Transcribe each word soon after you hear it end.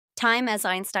Time, as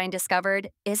Einstein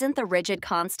discovered, isn't the rigid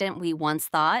constant we once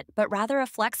thought, but rather a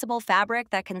flexible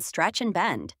fabric that can stretch and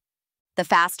bend. The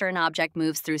faster an object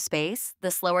moves through space,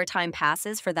 the slower time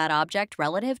passes for that object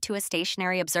relative to a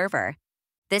stationary observer.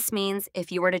 This means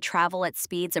if you were to travel at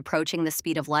speeds approaching the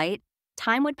speed of light,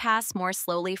 time would pass more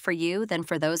slowly for you than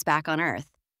for those back on Earth.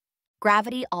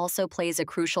 Gravity also plays a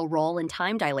crucial role in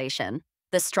time dilation.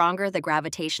 The stronger the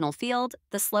gravitational field,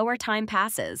 the slower time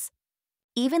passes.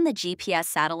 Even the GPS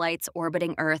satellites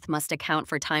orbiting Earth must account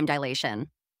for time dilation,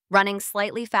 running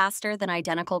slightly faster than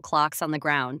identical clocks on the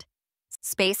ground.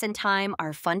 Space and time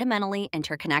are fundamentally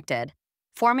interconnected,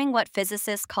 forming what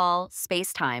physicists call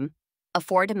spacetime, a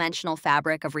four-dimensional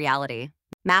fabric of reality.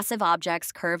 Massive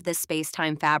objects curve this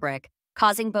space-time fabric,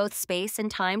 causing both space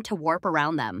and time to warp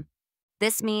around them.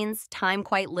 This means time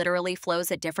quite literally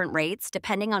flows at different rates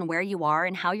depending on where you are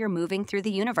and how you're moving through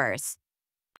the universe.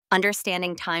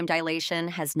 Understanding time dilation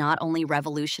has not only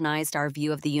revolutionized our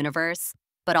view of the universe,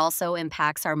 but also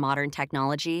impacts our modern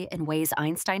technology in ways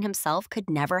Einstein himself could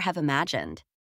never have imagined.